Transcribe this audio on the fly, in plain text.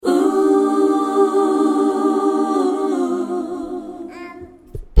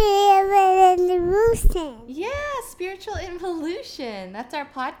Spiritual involution. That's our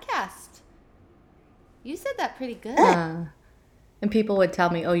podcast. You said that pretty good. And people would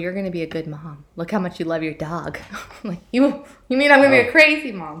tell me, "Oh, you're going to be a good mom. Look how much you love your dog." I'm like, you mean I'm going to be a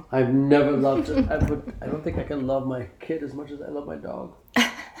crazy mom? I've never loved it. I don't think I can love my kid as much as I love my dog.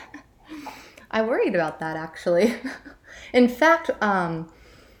 I worried about that, actually. In fact,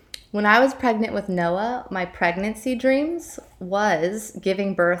 when I was pregnant with Noah, my pregnancy dreams was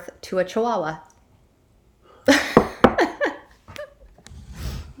giving birth to a Chihuahua.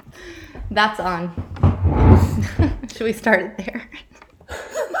 That's on. Should we start it there?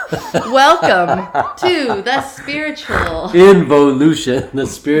 Welcome to the spiritual involution. The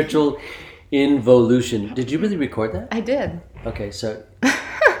spiritual involution. Did you really record that? I did. Okay, so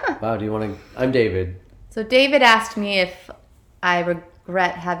wow. Do you want to? I'm David. So David asked me if I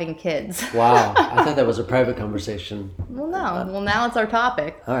regret having kids. Wow, I thought that was a private conversation. Well, no. Well, now it's our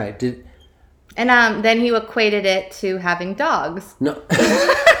topic. All right. And then he equated it to having dogs. No.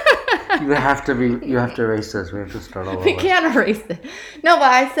 You have to erase this. We have to start all over. We can't erase it. No, but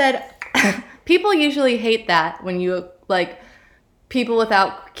I said people usually hate that when you people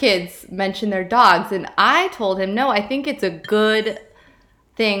without kids mention their dogs, and I told him no, I think it's a good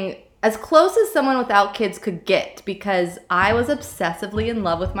thing, as close as someone without kids could get, because I was obsessively in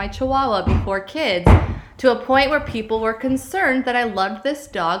love with my Chihuahua before kids, to a point where people were concerned that I loved this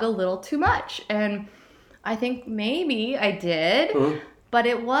dog a little too much, and I think maybe I did. Mm-hmm. But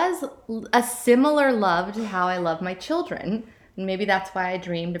it was a similar love to how I love my children. And maybe that's why I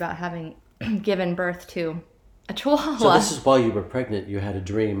dreamed about having given birth to a Chihuahua. So this is while you were pregnant, you had a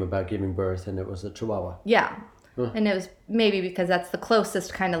dream about giving birth, and it was a Chihuahua. Yeah. Huh. And it was maybe because that's the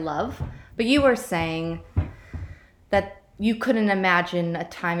closest kind of love. But you were saying that you couldn't imagine a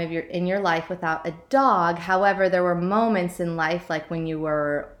time in your life without a dog. However, there were moments in life, like when you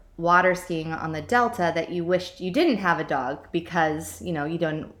were water skiing on the Delta, that you wished you didn't have a dog because, you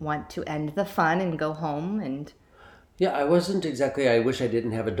don't want to end the fun and go home. And yeah, I wish I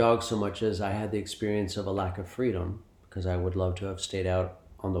didn't have a dog so much as I had the experience of a lack of freedom, because I would love to have stayed out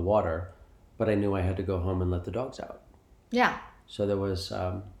on the water, but I knew I had to go home and let the dogs out. Yeah. So there was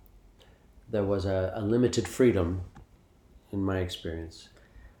a limited freedom in my experience.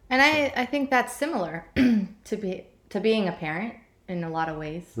 And I think that's similar to being a parent in a lot of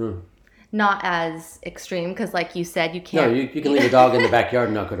ways. Not as extreme, because like you said, you can't... No, you can leave a dog in the backyard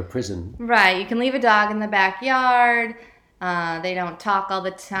and not go to prison. Right, you can leave a dog in the backyard. They don't talk all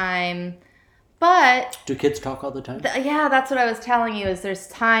the time. But... Do kids talk all the time? Yeah, that's what I was telling you, is there's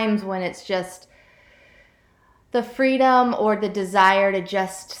times when it's just the freedom or the desire to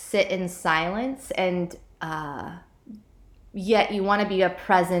just sit in silence, and yet you want to be a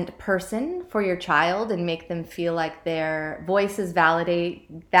present person for your child and make them feel like their voice is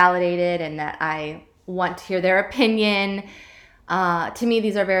validated, and that I want to hear their opinion. To me,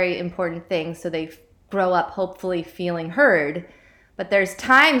 these are very important things, so they grow up hopefully feeling heard. But there's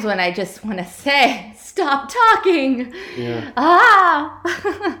times when I just want to say, stop talking. Yeah.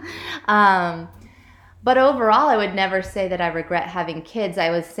 But overall, I would never say that I regret having kids.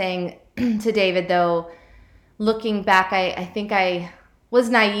 I was saying to David, though, looking back, I think I was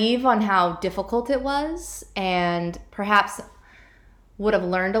naive on how difficult it was, and perhaps would have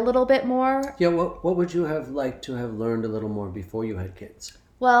learned a little bit more. Yeah, what would you have liked to have learned a little more before you had kids?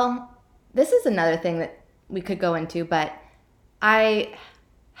 Well, this is another thing that we could go into, but I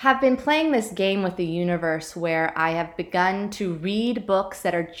have been playing this game with the universe where I have begun to read books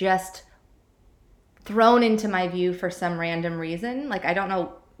that are just thrown into my view for some random reason. Like, I don't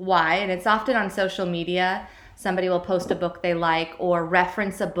know why, and it's often on social media. Somebody will post a book they like, or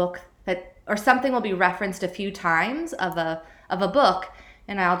reference a book or something will be referenced a few times of a book,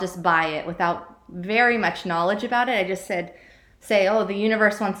 and I'll just buy it without very much knowledge about it. I just say, oh, the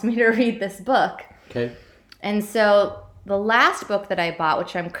universe wants me to read this book. Okay. And so the last book that I bought,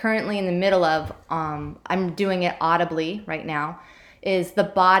 which I'm currently in the middle of, I'm doing it audibly right now, is The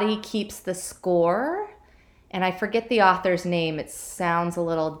Body Keeps the Score. And I forget the author's name. It sounds a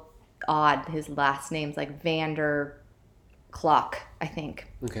little odd. His last name's like Vander Clock, I think.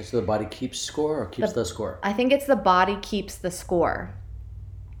 Okay, so The Body Keeps Score or Keeps the Score? I think it's The Body Keeps the Score.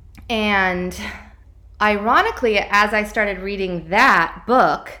 And ironically, as I started reading that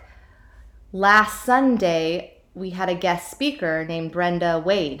book, last Sunday, we had a guest speaker named Brenda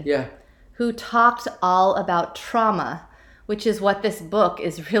Wade. Yeah. Who talked all about trauma, which is what this book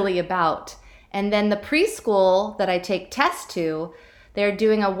is really about. And then the preschool that I take tests to, they're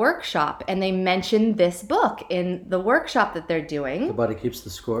doing a workshop, and they mention this book in the workshop that they're doing. The Body Keeps the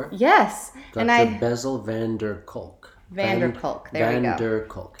Score? Yes. Dr. Bezel van der Kolk. Van der Kolk, there we go. Van der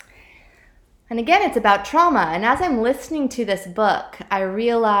Kolk. And again, it's about trauma. And as I'm listening to this book, I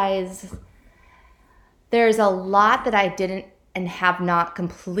realize there's a lot that I didn't and have not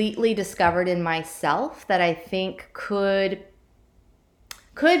completely discovered in myself that I think could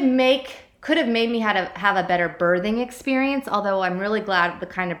have made me have a better birthing experience, although I'm really glad the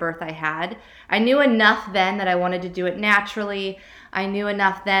kind of birth I had. I knew enough then that I wanted to do it naturally. I knew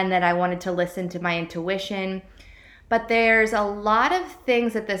enough then that I wanted to listen to my intuition. But there's a lot of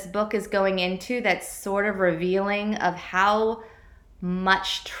things that this book is going into that's sort of revealing of how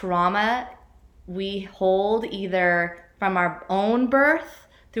much trauma we hold either from our own birth,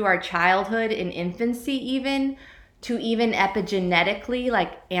 through our childhood and infancy even, to even epigenetically,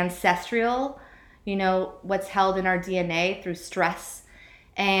 like ancestral, what's held in our DNA through stress.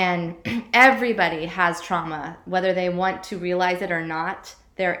 And everybody has trauma, whether they want to realize it or not.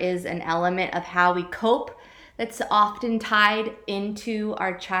 There is an element of how we cope that's often tied into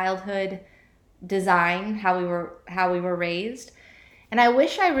our childhood design, how we were raised. And I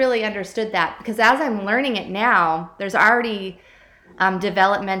wish I really understood that, because as I'm learning it now, there's already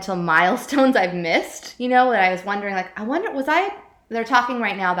developmental milestones I've missed, that I was wondering, they're talking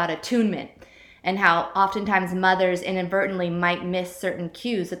right now about attunement and how oftentimes mothers inadvertently might miss certain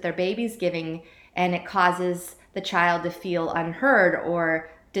cues that their baby's giving, and it causes the child to feel unheard or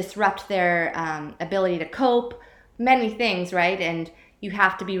disrupt their ability to cope, many things, right? And you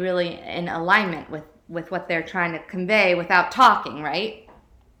have to be really in alignment with what they're trying to convey without talking, right?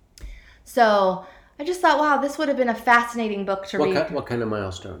 So I just thought, wow, this would have been a fascinating book to read. What kind of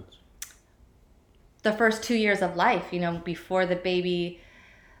milestones? The first 2 years of life, before the baby,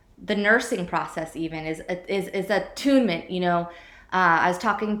 the nursing process even is attunement. I was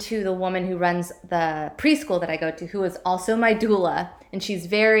talking to the woman who runs the preschool that I go to, who is also my doula, and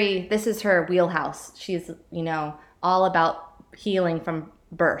this is her wheelhouse. She's, all about healing from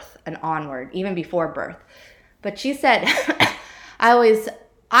birth and onward, even before birth. But she said, I always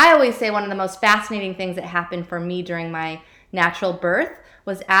say one of the most fascinating things that happened for me during my natural birth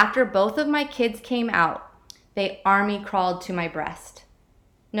was after both of my kids came out, they army crawled to my breast.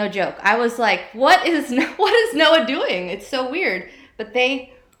 No joke. I was like, what is Noah doing? It's so weird. But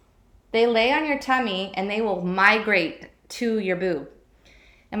they lay on your tummy and they will migrate to your boob.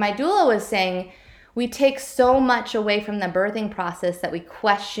 And my doula was saying, we take so much away from the birthing process that we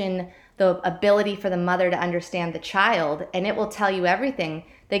question the ability for the mother to understand the child, and it will tell you everything.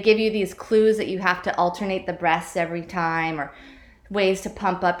 They give you these clues that you have to alternate the breasts every time, or ways to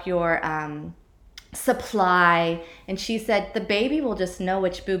pump up your supply. And she said the baby will just know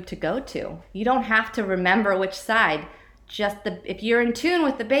which boob to go to. You don't have to remember which side. If you're in tune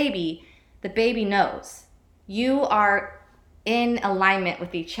with the baby knows. You are in alignment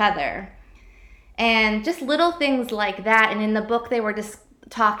with each other. And just little things like that. And in the book, they were just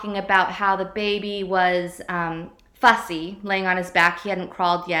talking about how the baby was fussy, laying on his back. He hadn't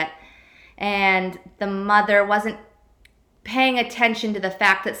crawled yet. And the mother wasn't paying attention to the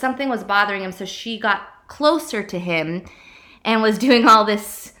fact that something was bothering him. So she got closer to him and was doing all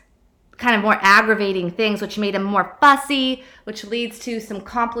this kind of more aggravating things, which made him more fussy, which leads to some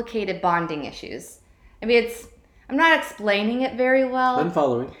complicated bonding issues. I mean, I'm not explaining it very well. I'm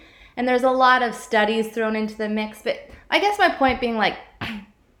following. And there's a lot of studies thrown into the mix. But I guess my point being, like,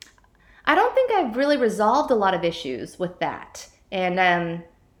 I don't think I've really resolved a lot of issues with that. And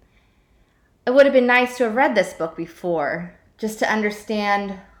it would have been nice to have read this book before, just to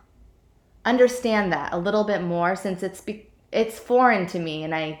understand that a little bit more, since it's foreign to me,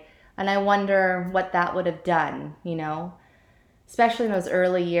 and I wonder what that would have done, especially in those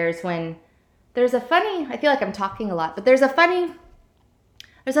early years when I feel like I'm talking a lot, but there's a funny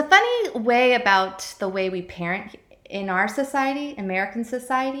way about the way we parent in our society, American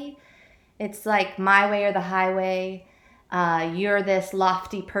society. It's like my way or the highway. You're this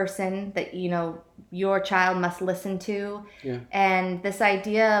lofty person that, your child must listen to. Yeah. And this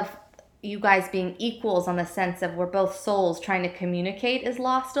idea of you guys being equals on the sense of we're both souls trying to communicate is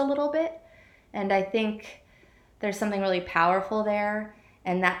lost a little bit. And I think there's something really powerful there.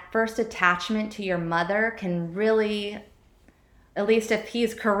 And that first attachment to your mother can really, at least if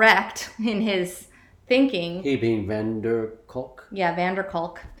he's correct in his thinking. He being Van der Kolk? Yeah, Van der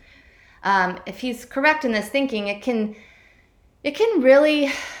Kolk. If he's correct in this thinking, it can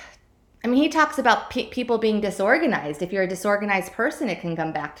really, he talks about people being disorganized. If you're a disorganized person, it can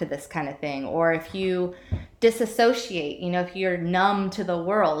come back to this kind of thing. Or if you disassociate, if you're numb to the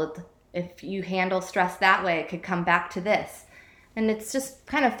world, if you handle stress that way, it could come back to this. And it's just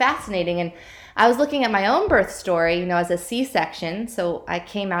kind of fascinating. And I was looking at my own birth story, as a C-section. So I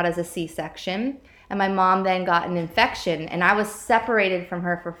came out as a C-section. And my mom then got an infection, and I was separated from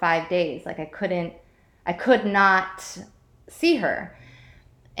her for 5 days. Like I could not see her.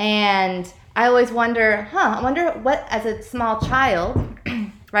 And I always wonder, I wonder what, as a small child,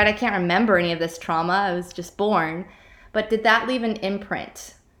 right, I can't remember any of this trauma. I was just born. But did that leave an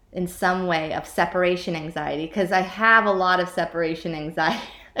imprint in some way of separation anxiety? Because I have a lot of separation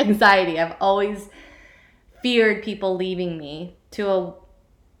anxiety. I've always feared people leaving me to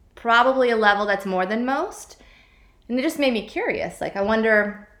probably a level that's more than most. And it just made me curious. Like, I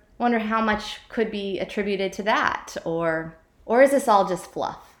wonder how much could be attributed to that, or is this all just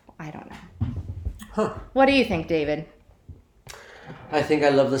fluff? I don't know. Huh. What do you think, David? I think I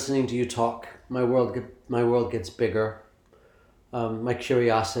love listening to you talk. My world gets bigger. My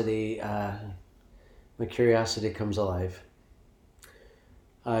curiosity comes alive.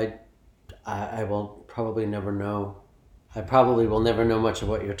 I will probably never know. I probably will never know much of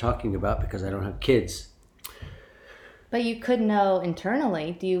what you're talking about because I don't have kids. But you could know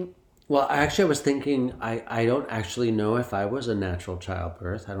internally. Do you? Well, actually, I was thinking, I don't actually know if I was a natural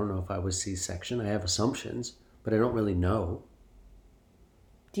childbirth. I don't know if I was C-section. I have assumptions, but I don't really know.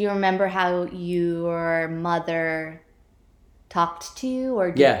 Do you remember how your mother talked to you?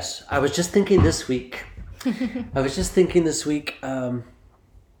 Or Yes, I was just thinking this week.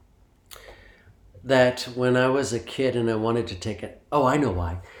 That when I was a kid and I wanted to take it. Oh, I know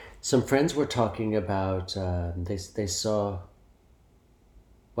why. Some friends were talking about, they saw,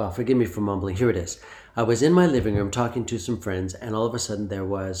 well, forgive me for mumbling. Here it is. I was in my living room talking to some friends, and all of a sudden there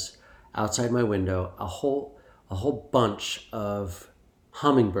was, outside my window, a whole bunch of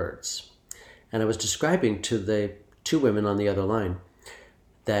hummingbirds. And I was describing to the two women on the other line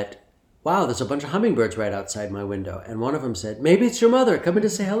that, wow, there's a bunch of hummingbirds right outside my window. And one of them said, maybe it's your mother coming to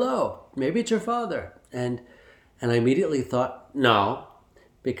say hello. Maybe it's your father. And I immediately thought, no,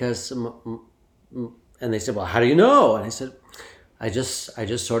 because, and they said, well, how do you know? And I said, I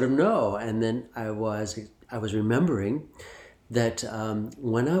just sort of know. And then I was remembering that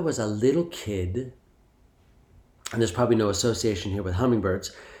when I was a little kid, and there's probably no association here with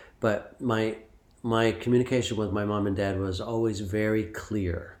hummingbirds, but my communication with my mom and dad was always very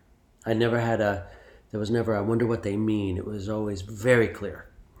clear. There was never, I wonder what they mean. It was always very clear.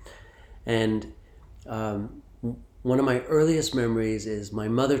 And one of my earliest memories is my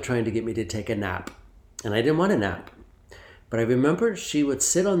mother trying to get me to take a nap. And I didn't want a nap. But I remember she would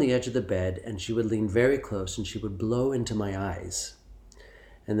sit on the edge of the bed and she would lean very close and she would blow into my eyes.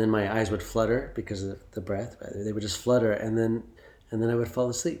 And then my eyes would flutter because of the breath. They would just flutter, and then I would fall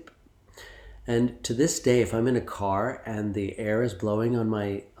asleep. And to this day, if I'm in a car and the air is blowing on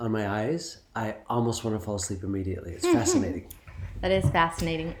my eyes, I almost want to fall asleep immediately. It's fascinating. That is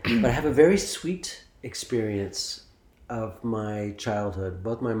fascinating. But I have a very sweet experience of my childhood,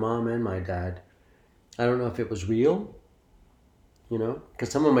 both my mom and my dad. I don't know if it was real, because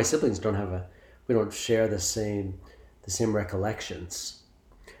some of my siblings we don't share the same recollections.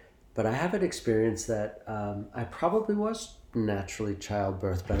 But I have an experience that I probably was naturally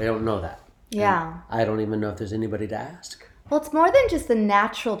childbirth, but I don't know that. Yeah. And I don't even know if there's anybody to ask. Well, it's more than just the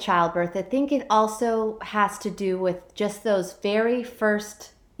natural childbirth. I think it also has to do with just those very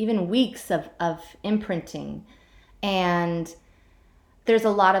first, even weeks of imprinting. And there's a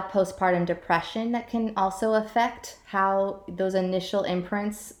lot of postpartum depression that can also affect how those initial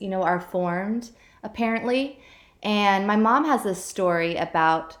imprints, are formed, apparently. And my mom has this story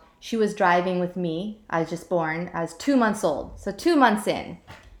about, she was driving with me. I was just born. I was 2 months old. So 2 months in.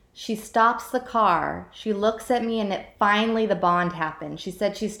 She stops the car. She looks at me, and finally the bond happened. She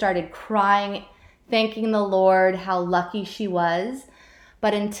said she started crying, thanking the Lord, how lucky she was.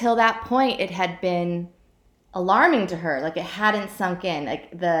 But until that point, it had been alarming to her. Like, it hadn't sunk in.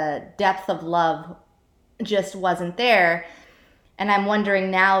 Like, the depth of love just wasn't there. And I'm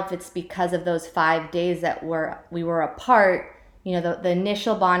wondering now if it's because of those 5 days that we were apart. The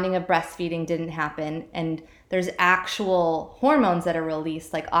initial bonding of breastfeeding didn't happen, and there's actual hormones that are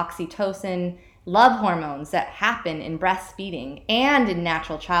released, like oxytocin, love hormones that happen in breastfeeding and in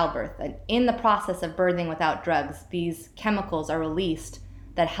natural childbirth. And in the process of birthing without drugs, these chemicals are released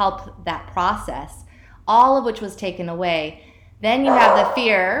that help that process, all of which was taken away. Then you have the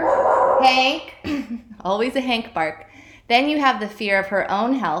fear, Hank, always a Hank bark. Then you have the fear of her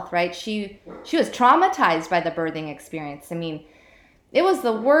own health, right? She was traumatized by the birthing experience. I mean, it was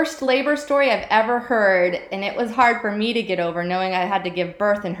the worst labor story I've ever heard, and it was hard for me to get over, knowing I had to give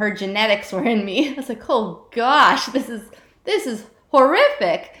birth and her genetics were in me. I was like, oh gosh, this is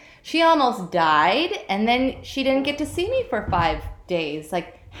horrific. She almost died, and then she didn't get to see me for 5 days.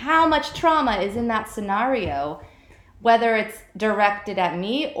 Like, how much trauma is in that scenario, whether it's directed at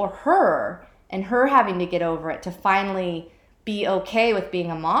me or her? and her having to get over it to finally be okay with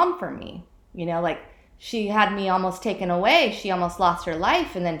being a mom for me. Like she had me almost taken away. She almost lost her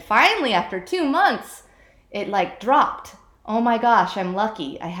life. And then finally, after 2 months, it like dropped. Oh my gosh, I'm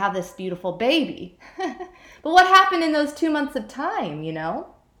lucky. I have this beautiful baby. But what happened in those 2 months of time,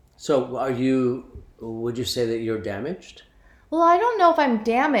 So would you say that you're damaged? Well, I don't know if I'm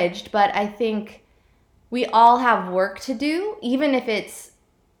damaged, but I think we all have work to do, even if it's,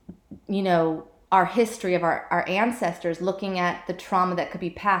 our history of our ancestors, looking at the trauma that could be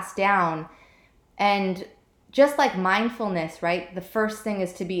passed down. And just like mindfulness, right? The first thing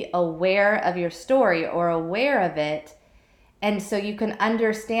is to be aware of your story or aware of it. And so you can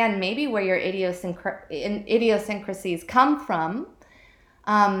understand maybe where your idiosyncrasies come from.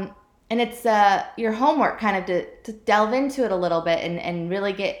 And it's your homework kind of to delve into it a little bit and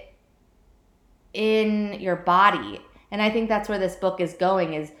really get in your body. And I think that's where this book is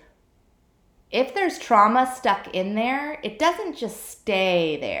going, is if there's trauma stuck in there, it doesn't just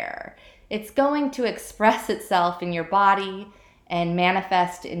stay there. It's going to express itself in your body and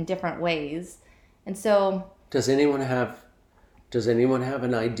manifest in different ways. And so... Does anyone have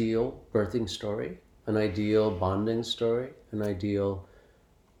an ideal birthing story? An ideal bonding story? An ideal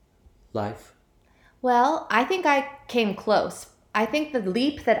life? Well, I think I came close. I think the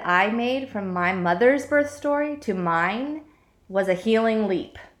leap that I made from my mother's birth story to mine was a healing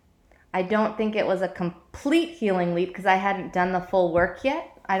leap. I don't think it was a complete healing leap because I hadn't done the full work yet.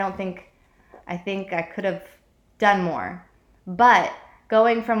 I think I could have done more. But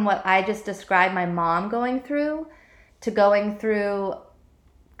going from what I just described my mom going through to going through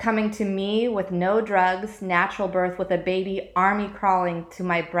coming to me with no drugs, natural birth with a baby army crawling to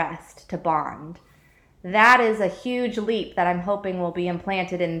my breast to bond. That is a huge leap that I'm hoping will be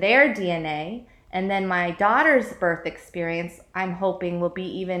implanted in their DNA. And then my daughter's birth experience, I'm hoping will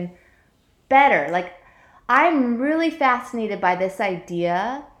be even better. Like, I'm really fascinated by this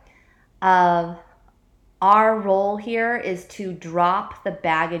idea of our role here is to drop the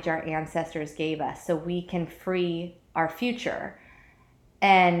baggage our ancestors gave us so we can free our future.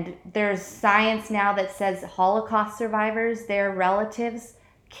 And there's science now that says Holocaust survivors, their relatives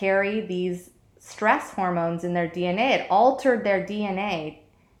carry these stress hormones in their DNA. It altered their DNA,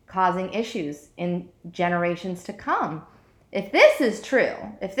 causing issues in generations to come. If this is true,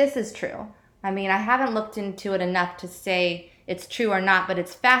 I mean, I haven't looked into it enough to say it's true or not, but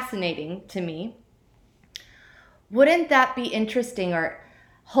it's fascinating to me. Wouldn't that be interesting or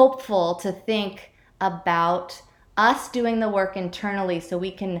hopeful to think about us doing the work internally so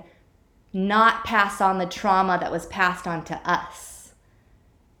we can not pass on the trauma that was passed on to us?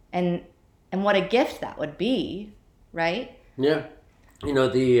 And what a gift that would be, right? Yeah.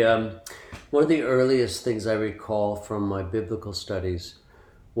 The one of the earliest things I recall from my biblical studies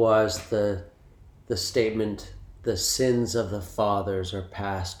was the statement, the sins of the fathers are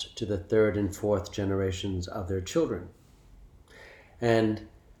passed to the third and fourth generations of their children. And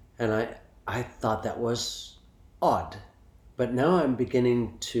I thought that was odd. But now I'm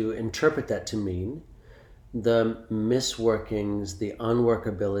beginning to interpret that to mean the misworkings, the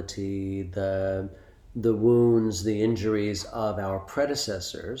unworkability, the wounds, the injuries of our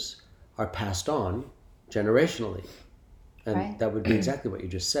predecessors are passed on generationally. And right. That would be exactly what you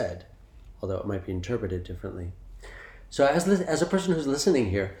just said, although it might be interpreted differently. So as a person who's listening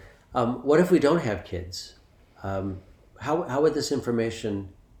here, what if we don't have kids? How would this information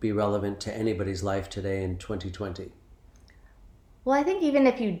be relevant to anybody's life today in 2020? Well, I think even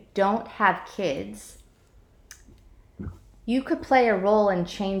if you don't have kids, you could play a role in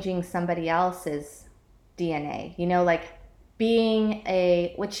changing somebody else's DNA. Like being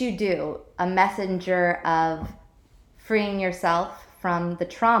which you do, a messenger of freeing yourself from the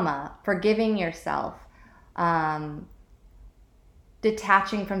trauma, forgiving yourself,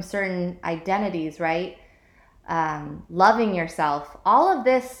 detaching from certain identities, right? Loving yourself. All of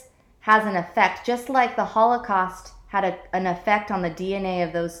this has an effect, just like the Holocaust had an effect on the DNA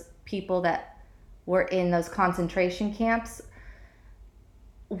of those people that were in those concentration camps.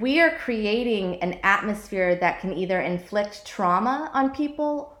 We are creating an atmosphere that can either inflict trauma on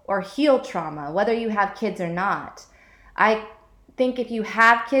people or heal trauma, whether you have kids or not. I think if you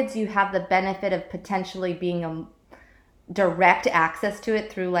have kids, you have the benefit of potentially being a direct access to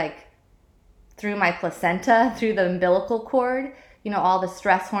it through my placenta, through the umbilical cord, all the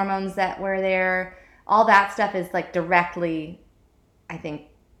stress hormones that were there, all that stuff is like directly, I think,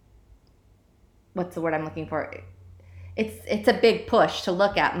 what's the word I'm looking for? It's a big push to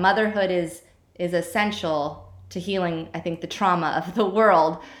look at. Motherhood is essential to healing, I think, the trauma of the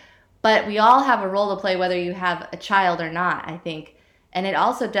world. But we all have a role to play whether you have a child or not, I think. And it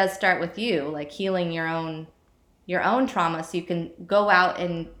also does start with you, like healing your own trauma so you can go out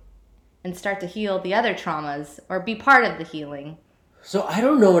and start to heal the other traumas or be part of the healing. So I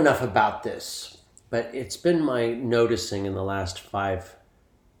don't know enough about this, but it's been my noticing in the last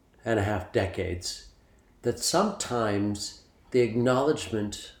 5.5 decades that sometimes the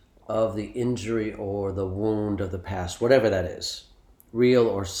acknowledgement of the injury or the wound of the past, whatever that is, real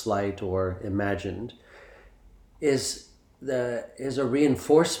or slight or imagined, is a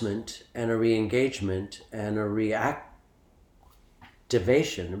reinforcement and a re-engagement and a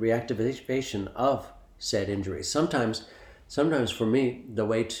reactivation of said injury. Sometimes for me, the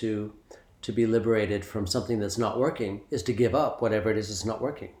way to be liberated from something that's not working is to give up whatever it is that's not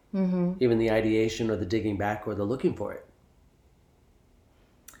working. Mm-hmm. Even the ideation or the digging back or the looking for it.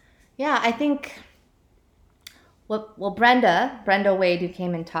 Yeah, I think, well, Brenda Wade, who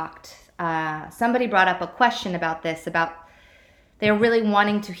came and talked, somebody brought up a question about this, about they're really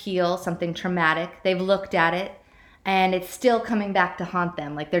wanting to heal something traumatic. They've looked at it, and it's still coming back to haunt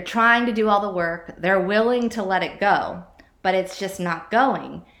them. Like, they're trying to do all the work. They're willing to let it go, but it's just not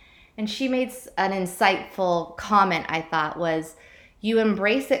going. And she made an insightful comment, I thought, was you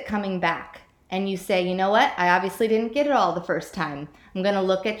embrace it coming back. And you say, you know what? I obviously didn't get it all the first time. I'm going to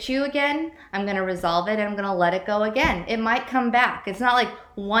look at you again. I'm going to resolve it. And I'm going to let it go again. It might come back. It's not like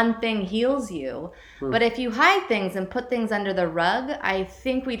one thing heals you. But if you hide things and put things under the rug, I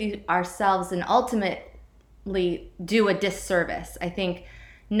think we do ourselves and ultimately do a disservice. I think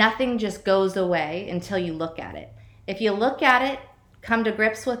nothing just goes away until you look at it. If you look at it, come to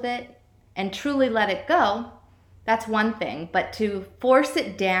grips with it, and truly let it go, that's one thing. But to force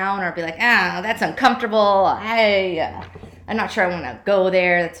it down or be like, that's uncomfortable. I'm not sure I want to go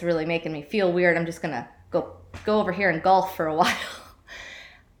there. That's really making me feel weird. I'm just going to go over here and golf for a while.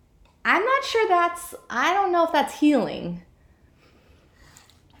 I'm not sure I don't know if that's healing.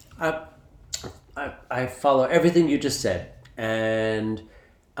 I follow everything you just said. And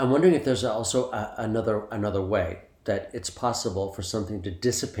I'm wondering if there's also another way that it's possible for something to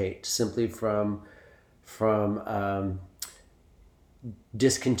dissipate simply from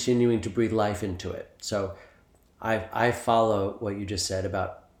discontinuing to breathe life into it. So I follow what you just said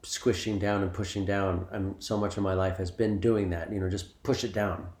about squishing down and pushing down. So much of my life has been doing that, just push it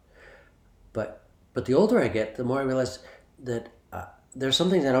down. But the older I get, the more I realize that there's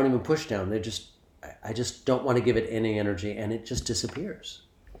some things I don't even push down. I just don't want to give it any energy, and it just disappears.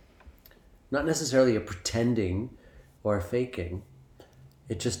 Not necessarily a pretending or a faking.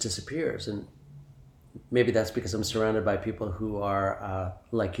 It just disappears. And maybe that's because I'm surrounded by people who are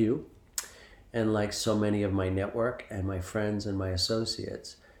like you and like so many of my network and my friends and my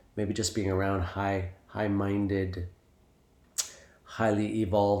associates. Maybe just being around high-minded, highly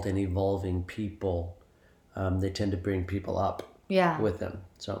evolved and evolving people, they tend to bring people up with them.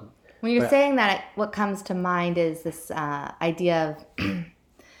 So when you're saying that, what comes to mind is this idea of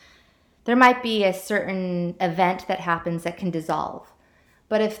there might be a certain event that happens that can dissolve.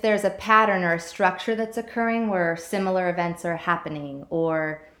 But if there's a pattern or a structure that's occurring where similar events are happening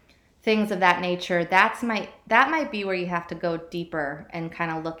or things of that nature, that might be where you have to go deeper and kind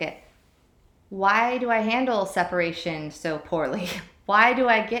of look at, why do I handle separation so poorly? Why do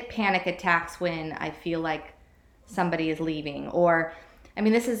I get panic attacks when I feel like somebody is leaving? Or,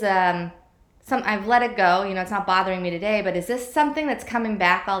 this is I've let it go, it's not bothering me today, but is this something that's coming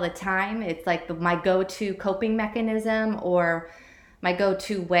back all the time? It's like my go-to coping mechanism or my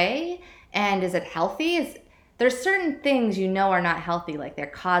go-to way. And is it healthy? There's certain things are not healthy, like they're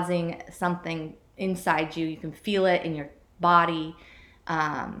causing something inside you. You can feel it in your body.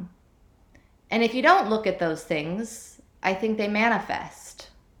 And if you don't look at those things, I think they manifest.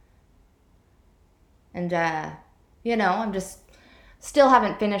 And, I'm just still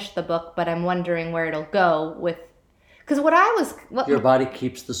haven't finished the book, but I'm wondering where it'll go with, because your body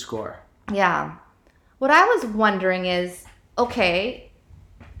keeps the score. Yeah. What I was wondering is, okay,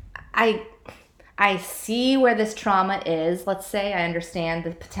 I see where this trauma is. Let's say I understand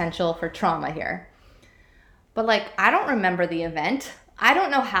the potential for trauma here. But I don't remember the event. I don't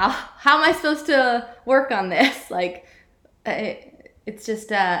know how am I supposed to work on this? It's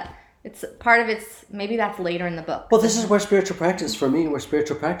just it's part of it's, maybe that's later in the book. Well, this is where spiritual practice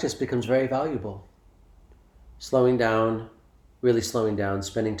becomes very valuable. Slowing down, really slowing down,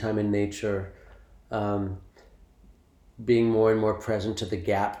 spending time in nature, being more and more present to the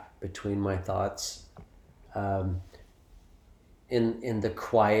gap between my thoughts. In the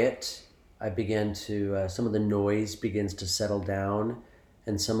quiet, I began to, some of the noise begins to settle down,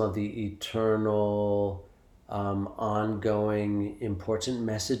 and some of the eternal, ongoing, important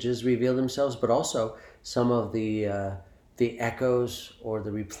messages reveal themselves, but also some of the the echoes or the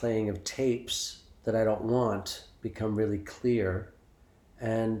replaying of tapes that I don't want become really clear,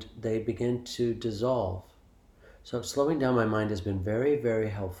 and they begin to dissolve. So slowing down my mind has been very, very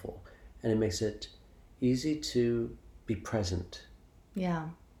helpful, and it makes it easy to be present. Yeah.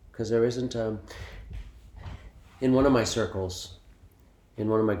 Because there isn't, in one of my circles, in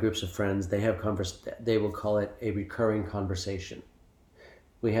one of my groups of friends, they will call it a recurring conversation.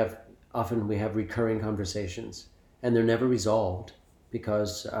 We have recurring conversations, and they're never resolved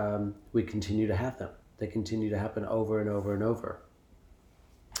because we continue to have them. They continue to happen over and over and over.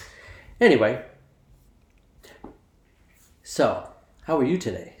 Anyway, so how are you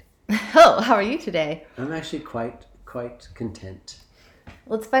today? Oh, how are you today? I'm actually quite content.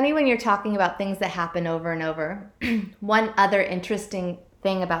 Well, it's funny when you're talking about things that happen over and over. One other interesting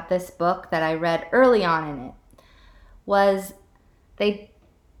thing about this book that I read early on in it was they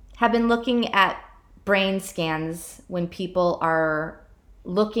have been looking at brain scans when people are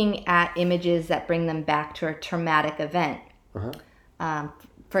looking at images that bring them back to a traumatic event.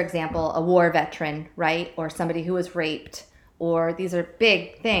 For example, a war veteran, right? Or somebody who was raped, or these are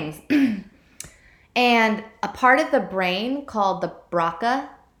big things. And a part of the brain called the BRCA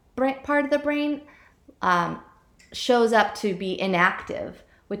part of the brain shows up to be inactive,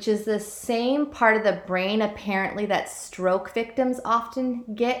 which is the same part of the brain apparently that stroke victims often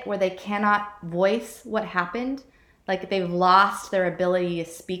get, where they cannot voice what happened. Like they've lost their ability to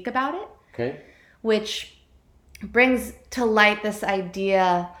speak about it. Okay. Which brings to light this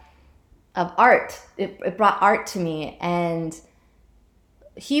idea of art. It brought art to me, and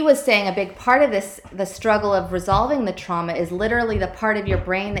he was saying a big part of this, the struggle of resolving the trauma, is literally the part of your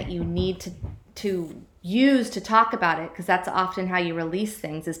brain that you need to use to talk about it, because that's often how you release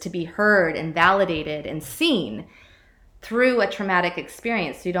things, is to be heard and validated and seen through a traumatic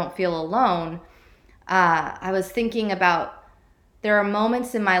experience so you don't feel alone. I was thinking about, there are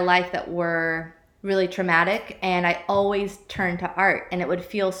moments in my life that were really traumatic, and I always turned to art, and it would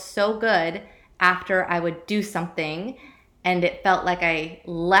feel so good after I would do something and it felt like I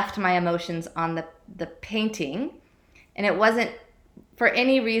left my emotions on the painting, and it wasn't for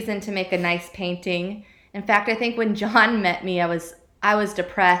any reason to make a nice painting. In fact, I think when John met me, I was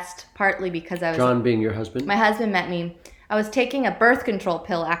depressed, partly because I was... John being your husband? My husband met me. I was taking a birth control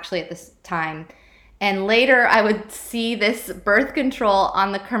pill actually at this time. And later I would see this birth control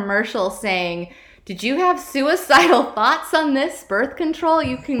on the commercial saying, "Did you have suicidal thoughts on this birth control?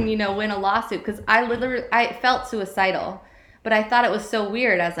 You can, win a lawsuit." Because I felt suicidal. But I thought it was so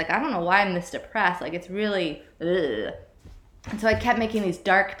weird. I was like, I don't know why I'm this depressed. Like, it's really... ugh. And so I kept making these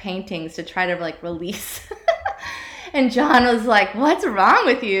dark paintings to try to, release. And John was like, "What's wrong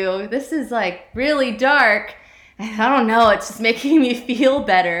with you? This is, really dark." And I don't know. It's just making me feel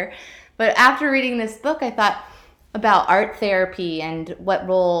better. But after reading this book, I thought about art therapy and what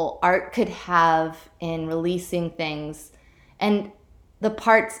role art could have in releasing things. And the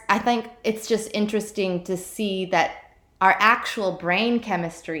parts, I think it's just interesting to see that our actual brain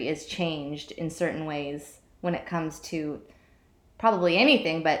chemistry is changed in certain ways when it comes to probably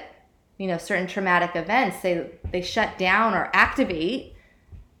anything, but certain traumatic events, they shut down or activate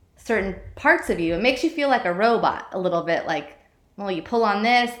certain parts of you. It makes you feel like a robot a little bit, like, well, you pull on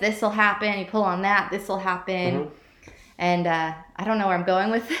this will happen. You pull on that, this will happen. Mm-hmm. And I don't know where I'm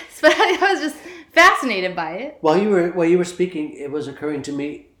going with this, but I was just fascinated by it. While you were speaking, it was occurring to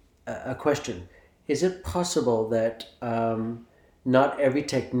me a question. Is it possible that not every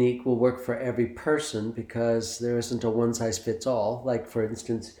technique will work for every person, because there isn't a one-size-fits-all? Like, for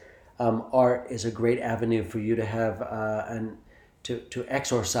instance, art is a great avenue for you to have to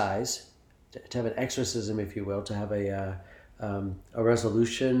exorcise, to have an exorcism, if you will, to have a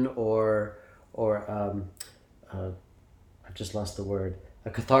resolution or I've just lost the word, a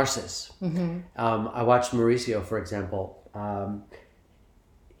catharsis. Mm-hmm. I watched Mauricio, for example.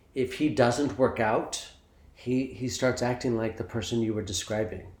 If he doesn't work out, he starts acting like the person you were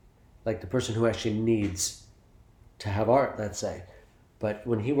describing, like the person who actually needs to have art, let's say. But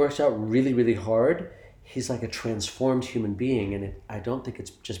when he works out really, really hard, he's like a transformed human being, and I don't think it's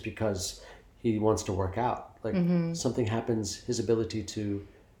just because he wants to work out. Like, mm-hmm. something happens, his ability to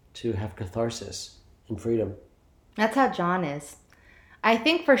have catharsis and freedom. That's how John is. I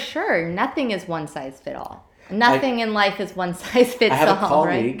think for sure nothing is one size fit all. Nothing in life is one size fits all. I have a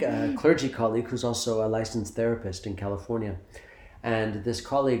colleague, right? A clergy colleague, who's also a licensed therapist in California. And this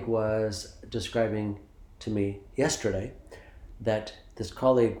colleague was describing to me yesterday that this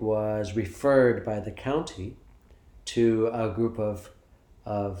colleague was referred by the county to a group of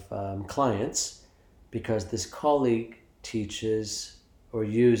clients because this colleague teaches or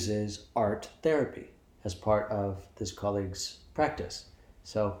uses art therapy. as part of this colleague's practice.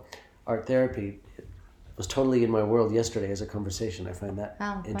 So art therapy was totally in my world yesterday as a conversation. I find that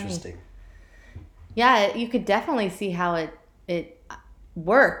interesting. Funny. Yeah, you could definitely see how it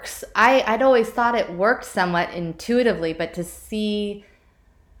works. I'd always thought it worked somewhat intuitively, but to see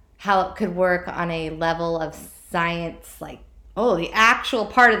how it could work on a level of science, like, oh, the actual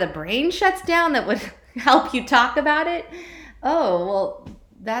part of the brain shuts down that would help you talk about it. Oh, well,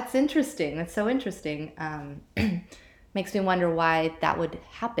 that's interesting. That's so interesting. Makes me wonder why that would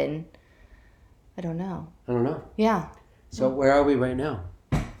happen. I don't know. Yeah. So where are we right now?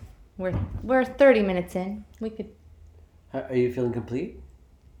 We're 30 minutes in. We could. Are you feeling complete?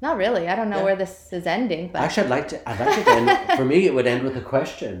 Not really. I don't know where this is ending. But actually, I'd like it to end. For me, it would end with a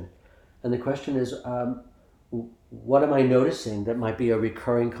question, and the question is, what am I noticing that might be a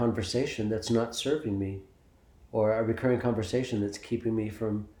recurring conversation that's not serving me, or a recurring conversation that's keeping me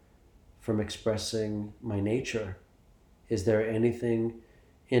from expressing my nature? Is there anything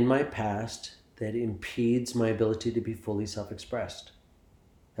in my past that impedes my ability to be fully self-expressed?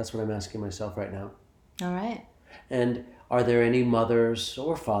 That's what I'm asking myself right now. All right. And are there any mothers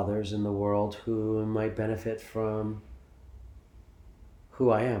or fathers in the world who might benefit from who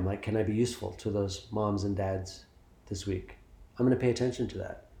I am? Like, can I be useful to those moms and dads this week? I'm going to pay attention to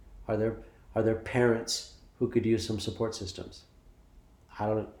that. Are there parents who could use some support systems?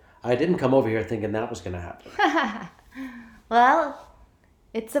 I didn't come over here thinking that was going to happen. Well,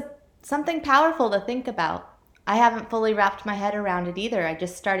 it's something powerful to think about. I haven't fully wrapped my head around it either. I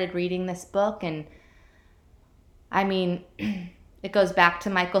just started reading this book, and I mean, it goes back to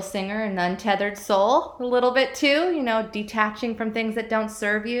Michael Singer and the Untethered Soul a little bit too, detaching from things that don't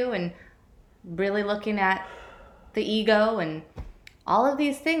serve you and really looking at the ego and all of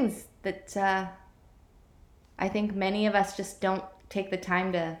these things that I think many of us just don't take the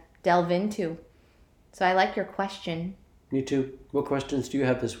time to delve into. So I like your question. Me too. What questions do you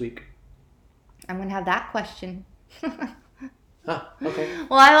have this week? I'm going to have that question. Okay.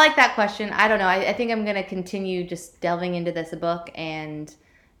 Well, I like that question. I don't know. I think I'm going to continue just delving into this book and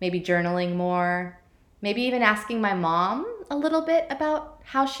maybe journaling more. Maybe even asking my mom a little bit about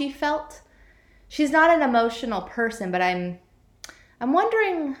how she felt. She's not an emotional person, but I'm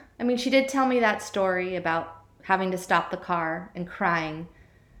wondering, I mean, she did tell me that story about having to stop the car and crying.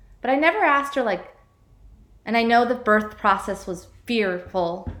 But I never asked her, and I know the birth process was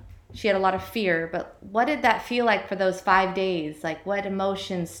fearful. She had a lot of fear, but what did that feel like for those 5 days? What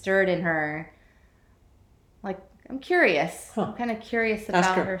emotions stirred in her? I'm curious. I'm kind of curious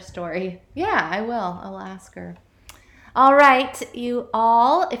about her story. Yeah, I will. I'll ask her. All right, you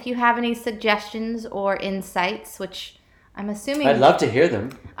all, if you have any suggestions or insights, which I'm assuming... I'd love to hear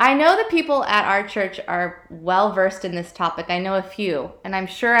them. I know the people at our church are well-versed in this topic. I know a few, and I'm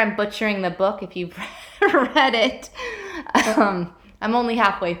sure I'm butchering the book if you've read it. I'm only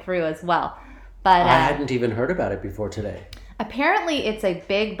halfway through as well. But I hadn't even heard about it before today. Apparently, it's a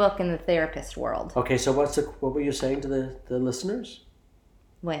big book in the therapist world. Okay, so what were you saying to the listeners?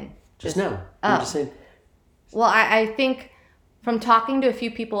 When? Just now. I'm just saying. Well, I think from talking to a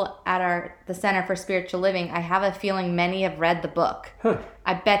few people at the Center for Spiritual Living, I have a feeling many have read the book. Huh.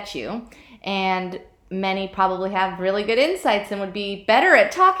 I bet you. And many probably have really good insights and would be better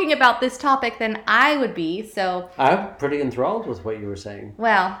at talking about this topic than I would be. So I'm pretty enthralled with what you were saying.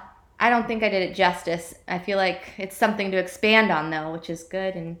 Well, I don't think I did it justice. I feel like it's something to expand on, though, which is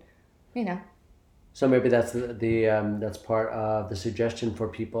good, and So maybe that's that's part of the suggestion for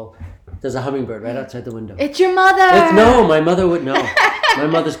people. There's a hummingbird right outside the window. It's your mother. No, my mother would know. My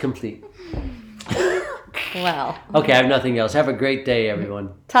mother's complete. Well. Okay, I have nothing else. Have a great day, everyone.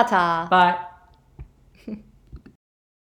 Ta-ta. Bye.